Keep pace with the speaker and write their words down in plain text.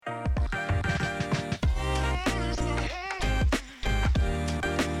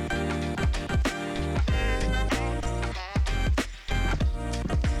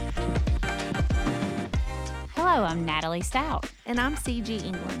I'm Natalie Stout. And I'm Cigi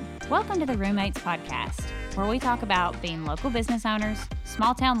England. Welcome to the Roommates Podcast, where we talk about being local business owners,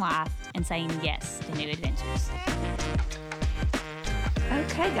 small town life, and saying yes to new adventures.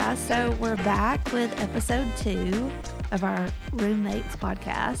 Okay, guys, so we're back with episode 2 of our Roommates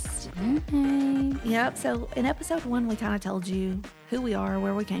Podcast. Mm-hmm. Yep, so in episode 1, we kind of told you who we are,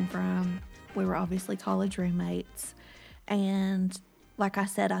 where we came from. We were obviously college roommates. And like I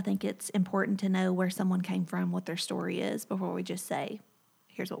said, I think it's important to know where someone came from, what their story is, before we just say,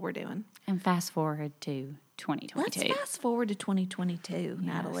 here's what we're doing. And fast forward to 2022. Let's fast forward to 2022, Yes.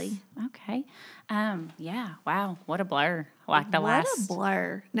 Natalie. Okay. Yeah, wow, what a blur. Like the What last... a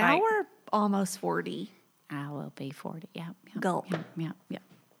blur. Now like- we're almost 40. I will be 40. Yep. Gulp. Yep.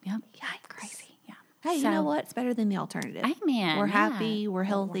 Yikes. Crazy. Yeah. Hey, you know what? It's better than the alternative. Amen. We're yeah. happy. We're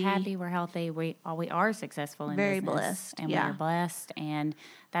healthy. We're healthy. We are successful in Very business. blessed, And yeah. we are blessed. And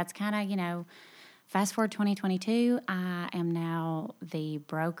that's kind of, fast forward 2022, I am now the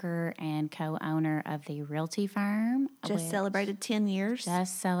broker and co-owner of the realty firm. Just celebrated 10 years.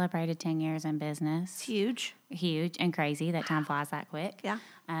 Just celebrated 10 years in It's business. huge. Huge and crazy. That time flies that quick. Yeah.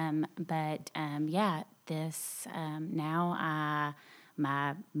 Now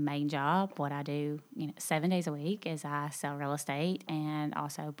my main job, what I do, 7 days a week, is I sell real estate and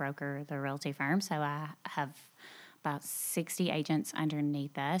also broker the realty firm. So I have about 60 agents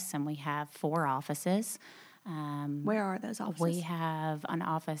underneath us, and we have 4 offices. Where are those offices? We have an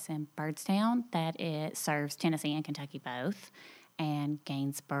office in Byrdstown that it serves Tennessee and Kentucky both, and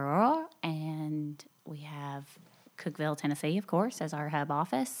Gainesboro, and we have Cookeville, Tennessee, of course, as our hub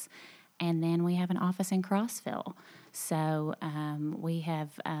office, and then we have an office in Crossville. So we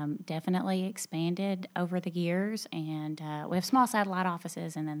have definitely expanded over the years, and we have small satellite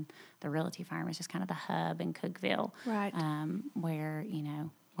offices, and then the realty firm is just kind of the hub in Cookeville, Right. where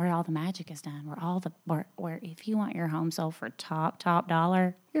all the magic is done. Where if you want your home sold for top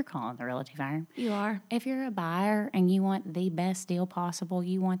dollar, you're calling the realty firm. You are. If you're a buyer and you want the best deal possible,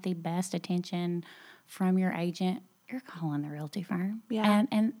 you want the best attention from your agent, you're calling the realty firm. Yeah.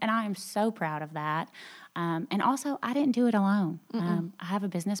 And I am so proud of that. And also, I didn't do it alone. I have a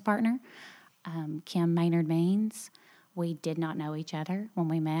business partner, Kim Maynard Means. We did not know each other when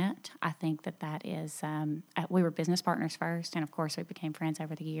we met. I think that is, we were business partners first, and of course we became friends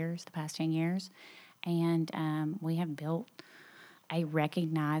over the past 10 years. And we have built a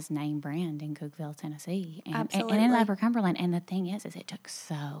recognized name brand in Cookeville, Tennessee, and Absolutely. in Upper Cumberland. And the thing is it took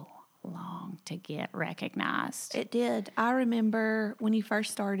so long to get recognized. It did. I remember when you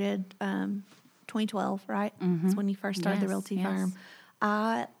first started, 2012, right? That's when you first started the realty firm.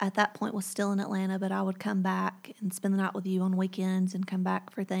 I, at that point, was still in Atlanta, but I would come back and spend the night with you on weekends and come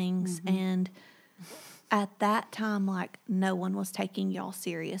back for things. And at that time, no one was taking y'all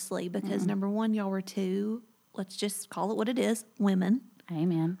seriously because, number one, y'all were 2, let's just call it what it is, women.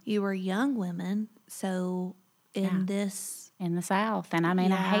 Amen. You were young women, so in the South. And I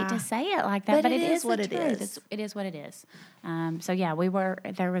mean, I hate to say it like that, but it is what it is. It is what it is.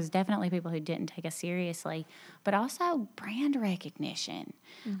 There was definitely people who didn't take us seriously, but also brand recognition.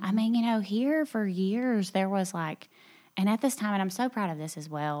 I mean, here for years there was and at this time, and I'm so proud of this as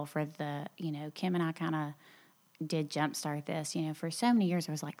well for Kim and I kind of did jumpstart this, for so many years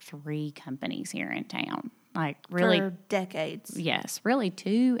there was 3 companies here in town. Really for decades. Yes, really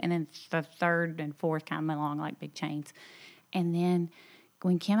 2, and then the 3rd and 4th come along like big chains. And then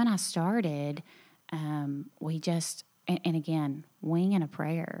when Kim and I started, we just, and again, wing and a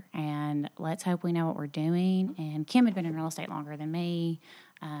prayer, and let's hope we know what we're doing. And Kim had been in real estate longer than me.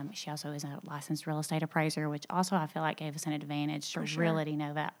 She also is a licensed real estate appraiser, which also I feel like gave us an advantage to really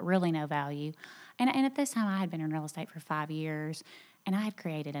know value. And at this time, I had been in real estate for 5 years. And I had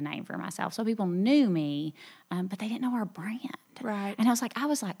created a name for myself. So people knew me, but they didn't know our brand. Right. And I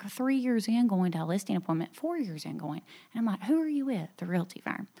was 3 years in going to a listing appointment, 4 years in going. And I'm like, who are you with? The realty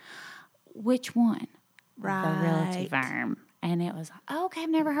firm. Which one? Right. The realty firm. And it was okay,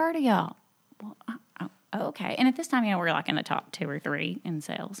 I've never heard of y'all. Well, okay. And at this time, we're in the top 2 or 3 in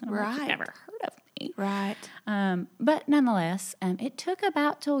sales. And I'm like, you've never heard of me. Right. But nonetheless, it took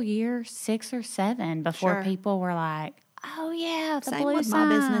about till year 6 or 7 before people were like, oh, yeah, the Same blue with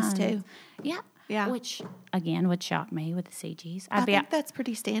signs. my business, too. Yeah. Yeah. Which, again, would shock me with the Cigis. I think that's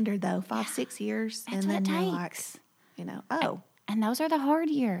pretty standard, though, 5-6 years. That's and what then it you're takes. And those are the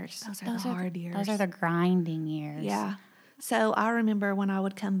hard years. Those are the hard years. Those are the grinding years. Yeah. So I remember when I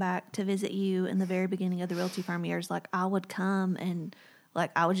would come back to visit you in the very beginning of the realty firm years, I would come and,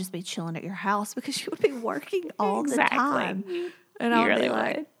 I would just be chilling at your house because you would be working all the time. And I'll really be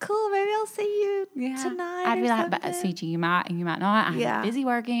like, cool, maybe I'll see you tonight. I'd be like, something. but Cigi, you might not. I'm busy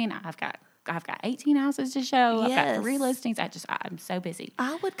working. I've got I've got 18 houses to show. Yes. I've got 3 listings. I'm so busy.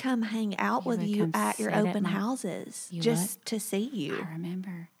 I would come hang out with you at your open houses just to see you. I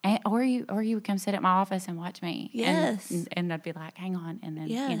remember. Or you would come sit at my office and watch me. Yes. And I'd be like, hang on. And then,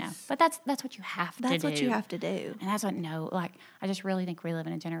 Yes. But that's what you have to do. That's what you have to do. And that's I just really think we live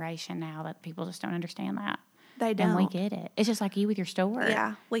in a generation now that people just don't understand that. They don't. And we get it. It's just like you with your store.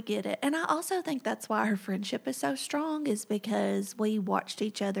 Yeah, we get it. And I also think that's why our friendship is so strong, is because we watched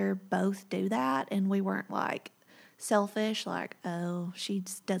each other both do that, and we weren't like selfish, like, oh, she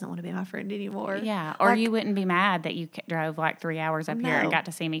just doesn't want to be my friend anymore. Yeah, or you wouldn't be mad that you drove like 3 hours up here and got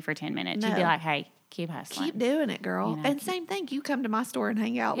to see me for 10 minutes. You'd be like, hey, keep hustling. Keep doing it, girl. And same thing, you come to my store and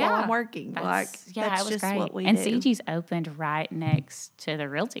hang out while I'm working. That's it was just great. what we and do. Cigi's opened right next to the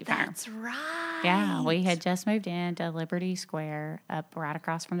realty firm. That's right. Yeah, we had just moved into Liberty Square, up right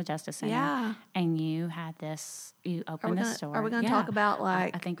across from the Justice Center. Yeah. And you opened the store. Are we going to talk about I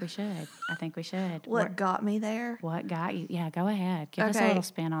think we should. What got me there? What got you? Yeah, go ahead. Give us a little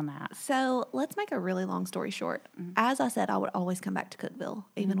spin on that. So let's make a really long story short. Mm-hmm. As I said, I would always come back to Cookeville,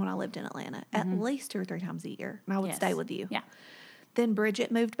 even when I lived in Atlanta, at least 2 or 3 times a year. And I would stay with you. Yeah. Then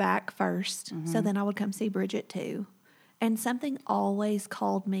Bridget moved back first. So then I would come see Bridget too. And something always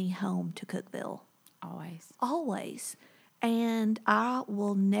called me home to Cookeville. Always. And I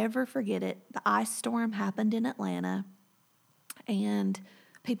will never forget it. The ice storm happened in Atlanta, and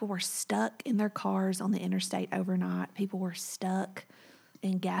people were stuck in their cars on the interstate overnight. People were stuck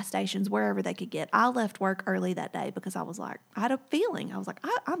in gas stations, wherever they could get. I left work early that day because I was like, I had a feeling. I was like,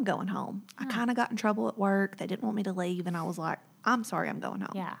 I'm going home. I kind of got in trouble at work. They didn't want me to leave, and I was like, I'm sorry, I'm going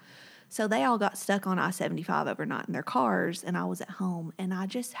home. Yeah. So they all got stuck on I-75 overnight in their cars, and I was at home, and I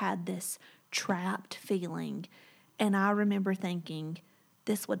just had this trapped feeling. And I remember thinking,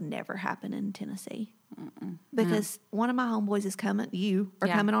 this would never happen in Tennessee. Because one of my homeboys is coming,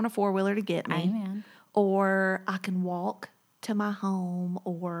 coming on a 4-wheeler to get me. Amen. Or I can walk to my home,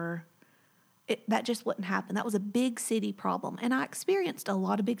 or that just wouldn't happen. That was a big city problem. And I experienced a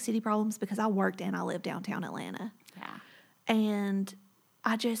lot of big city problems because I worked and I lived downtown Atlanta. Yeah. And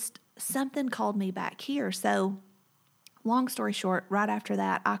something called me back here. So long story short, right after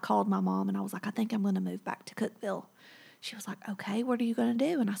that, I called my mom and I was like, I think I'm going to move back to Cookeville. She was like, okay, what are you going to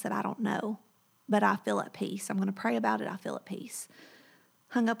do? And I said, I don't know, but I feel at peace. I'm going to pray about it. I feel at peace.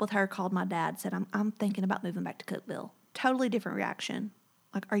 Hung up with her, called my dad, said, I'm thinking about moving back to Cookeville. Totally different reaction.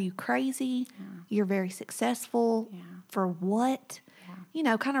 Like, are you crazy? Yeah. You're very successful. Yeah. For what?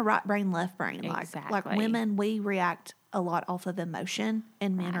 Yeah. Kind of right brain, left brain. Exactly. Like women, we react a lot off of emotion,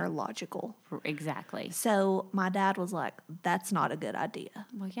 and men are logical. Exactly. So my dad was like, that's not a good idea.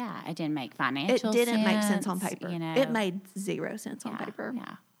 Well, yeah, it didn't make financial sense. It didn't make sense on paper. It made 0 sense on paper.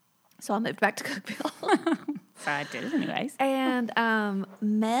 Yeah. So I moved back to Cookeville. So I did anyways. And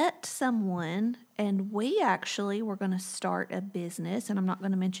met someone, and we actually were going to start a business, and I'm not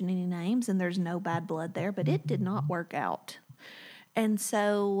going to mention any names, and there's no bad blood there, but it did not work out. And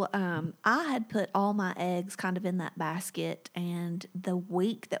so I had put all my eggs kind of in that basket, and the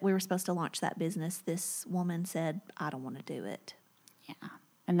week that we were supposed to launch that business, this woman said, I don't want to do it. Yeah.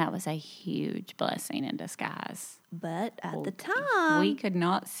 And that was a huge blessing in disguise. But at the time, we could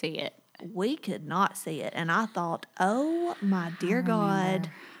not see it. We could not see it. And I thought, oh, my dear God,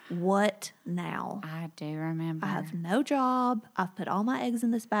 what now? I do remember. I have no job. I've put all my eggs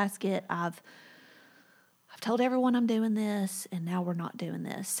in this basket. I've told everyone I'm doing this, and now we're not doing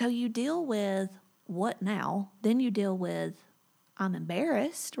this. So you deal with what now? Then you deal with, I'm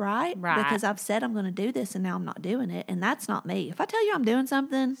embarrassed, right? Because I've said I'm going to do this, and now I'm not doing it. And that's not me. If I tell you I'm doing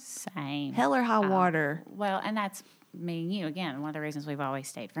something, same. Hell or high water. Well, and that's me and you, again, one of the reasons we've always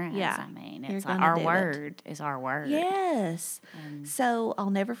stayed friends. Yeah. I mean, it's like our word is our word. Yes. So I'll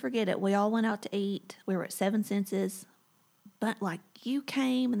never forget it. We all went out to eat. We were at Seven Senses. But like you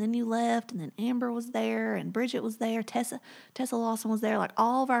came and then you left, and then Amber was there and Bridget was there. Tessa Lawson was there, like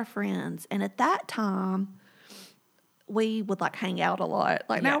all of our friends. And at that time, we would like hang out a lot.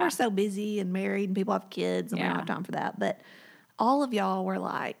 Like now we're so busy and married and people have kids and we don't have time for that. But all of y'all were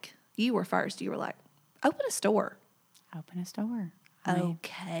like, you were first. You were like, open a store. Open a store.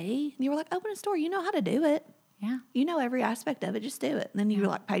 Okay. And you were like, open a store. You know how to do it. Yeah. You know every aspect of it. Just do it. And then you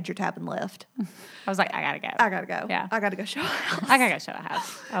like paid your tab and left. I was like, I got to go. I got to go. Yeah. I got to go show a house. I got to go show a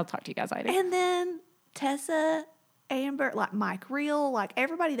house. I'll talk to you guys later. And then Tessa, Amber, like Mike Reel, like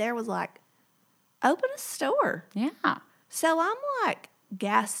everybody there was like, open a store. Yeah. So I'm like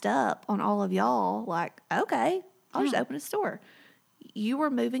gassed up on all of y'all. Like, okay, I'll just open a store. You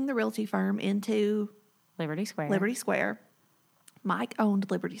were moving the realty firm into Liberty Square. Mike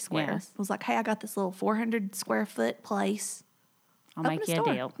owned Liberty Square. Yes. It was like, hey, I got this little 400 square foot place. I'll make you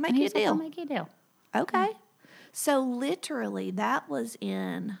a deal. Make you a deal. I'll make you a deal. Okay. So literally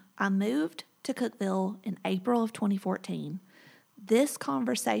I moved to Cookeville in April of 2014. This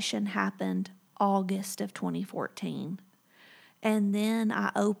conversation happened August of 2014. And then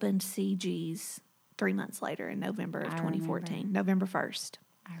I opened Cigi's 3 months later in November of 2014. November 1st.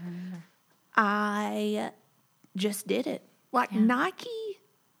 I remember. I just did it. Like Nike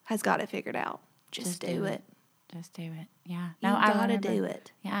has got it figured out. Just do it. Just do it. Yeah. No, you got to do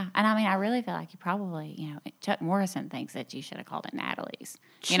it. Yeah. And I mean, I really feel like you probably, Chuck Morrison thinks that you should have called it Natalie's.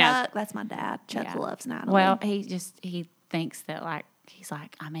 Chuck, that's my dad. Chuck loves Natalie. Well, he thinks that he's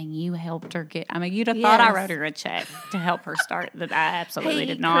like, I mean, you helped her you'd have thought I wrote her a check to help her start. That I absolutely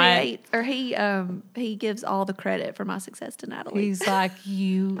did not. He gives all the credit for my success to Natalie. He's like,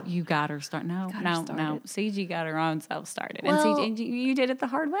 you got her started. No. Cigi got her own self started. Well, and you did it the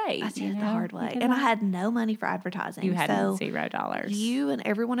hard way. I did it the hard way. And I had no money for advertising. You had $0. You and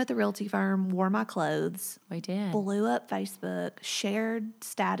everyone at the realty firm wore my clothes. We did. Blew up Facebook, shared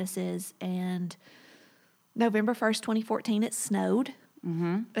statuses, and November 1st, 2014, it snowed.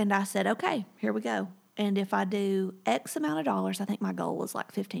 Mm-hmm. And I said, okay, here we go. And if I do X amount of dollars, I think my goal was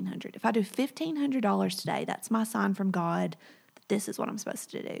like $1,500. If I do $1,500 today, that's my sign from God that this is what I'm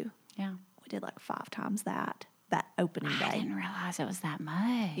supposed to do. Yeah. We did like 5 times that opening day. I didn't realize it was that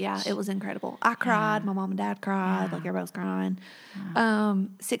much. Yeah, it was incredible. I cried. My mom and dad cried. Like everybody was crying.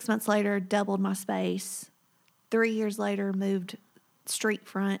 6 months later, doubled my space. 3 years later, moved street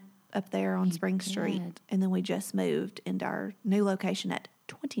front up there on Spring Street. And then we just moved into our new location at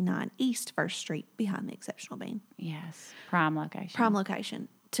 29 East 1st Street behind the Exceptional Bean. Yes. Prime location.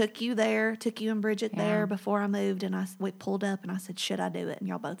 Took you and Bridget there before I moved, and we pulled up, and I said, should I do it? And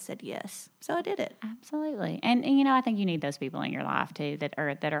y'all both said yes. So I did it. Absolutely. And I think you need those people in your life, too, that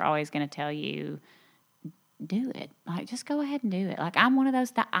are always going to tell you, do it. Like, just go ahead and do it. Like, I'm one of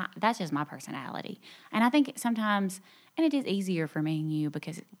those, that's just my personality. And I think sometimes, and it is easier for me and you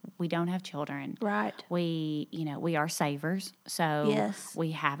because we don't have children. Right. We are savers. So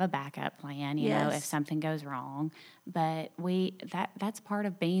we have a backup plan, you know, if something goes wrong. But that's part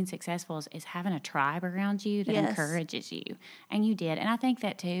of being successful is having a tribe around you that encourages you. And you did. And I think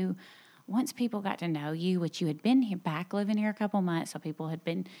that, too, once people got to know you, which you had been back living here a couple months, so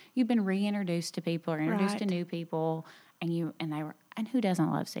you've been reintroduced to people or introduced to new people, and who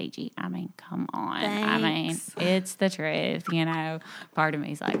doesn't love Cigi? I mean, come on. Thanks. I mean, it's the truth, Part of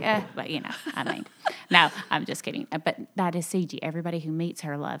me is like, but I mean, no, I'm just kidding. But that is Cigi. Everybody who meets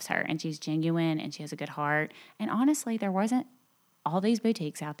her loves her, and she's genuine, and she has a good heart. And honestly, there wasn't all these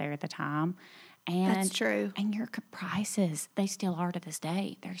boutiques out there at the time. And that's true. And your prices, they still are to this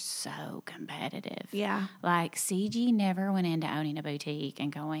day. They're so competitive. Yeah. Like, Cigi never went into owning a boutique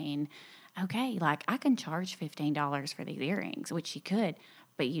and going, okay, like, I can charge $15 for these earrings, which she could,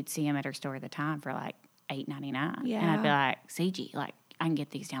 but you'd see them at her store at the time for like $8.99. Yeah. And I'd be like, Cigi, like, I can get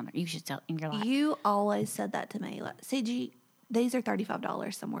these down there. You should sell. And you're like, you always said that to me. Like, Cigi, these are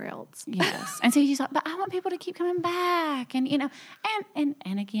 $35 somewhere else. Yes. And so she's like, but I want people to keep coming back. And,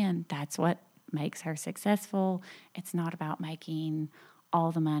 and again, that's what makes her successful. It's not about making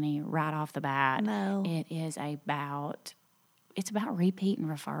all the money right off the bat. No. It's about repeat and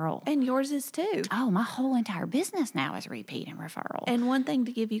referral. And yours is too. Oh, my whole entire business now is repeat and referral. And one thing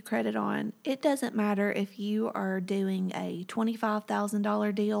to give you credit on, it doesn't matter if you are doing a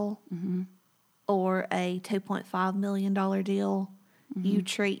 $25,000 deal or a $2.5 million deal. Mm-hmm. You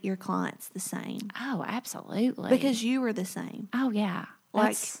treat your clients the same. Oh, absolutely. Because you are the same. Oh, yeah.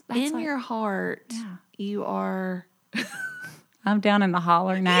 That's your heart, you are. I'm down in the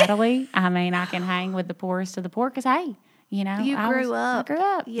holler, Natalie. I mean, I can hang with the poorest of the poor because, hey, I grew up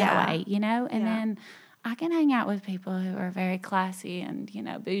that way, and then I can hang out with people who are very classy and,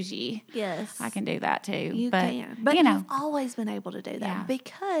 bougie. Yes. I can do that too. You can. But you've always been able to do that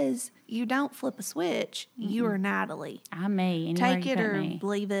because you don't flip a switch. Mm-hmm. You are Natalie. I'm me. Take it or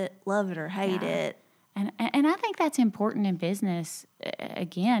leave it, love it or hate it. And I think that's important in business,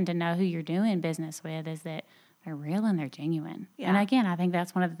 again, to know who you're doing business with is that they're real and they're genuine. Yeah. And again, I think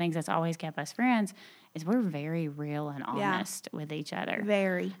that's one of the things that's always kept us friends is we're very real and honest with each other.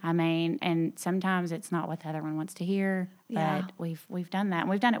 Very. I mean, and sometimes it's not what the other one wants to hear, but we've done that and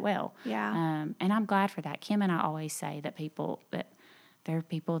we've done it well. Yeah. And I'm glad for that. Kim and I always say that there are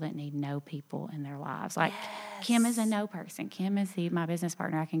people that need no people in their lives. Like, Kim is a no person. Kim is my business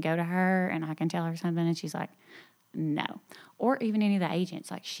partner. I can go to her and I can tell her something and she's like, no. Or even any of the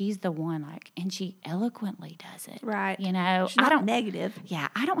agents. Like, she's the one, and she eloquently does it. Right. She's not negative. Yeah,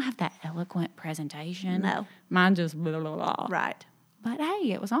 I don't have that eloquent presentation. No. Mine just blah, blah, blah. Right. But,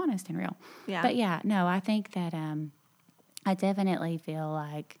 hey, it was honest and real. Yeah. But, I think that I definitely feel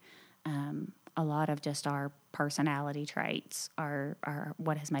like a lot of just our personality traits are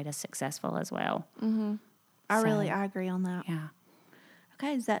what has made us successful as well. Mm-hmm. I agree on that. Yeah.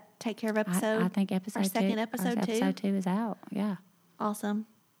 Okay, does that take care of episode? I think our second episode our two? Episode 2 is out. Yeah. Awesome.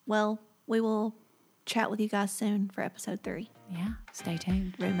 Well, we will chat with you guys soon for episode 3. Yeah. Stay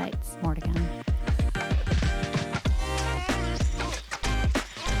tuned. Roommates. More to come.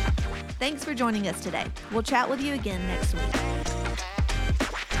 Thanks for joining us today. We'll chat with you again next week.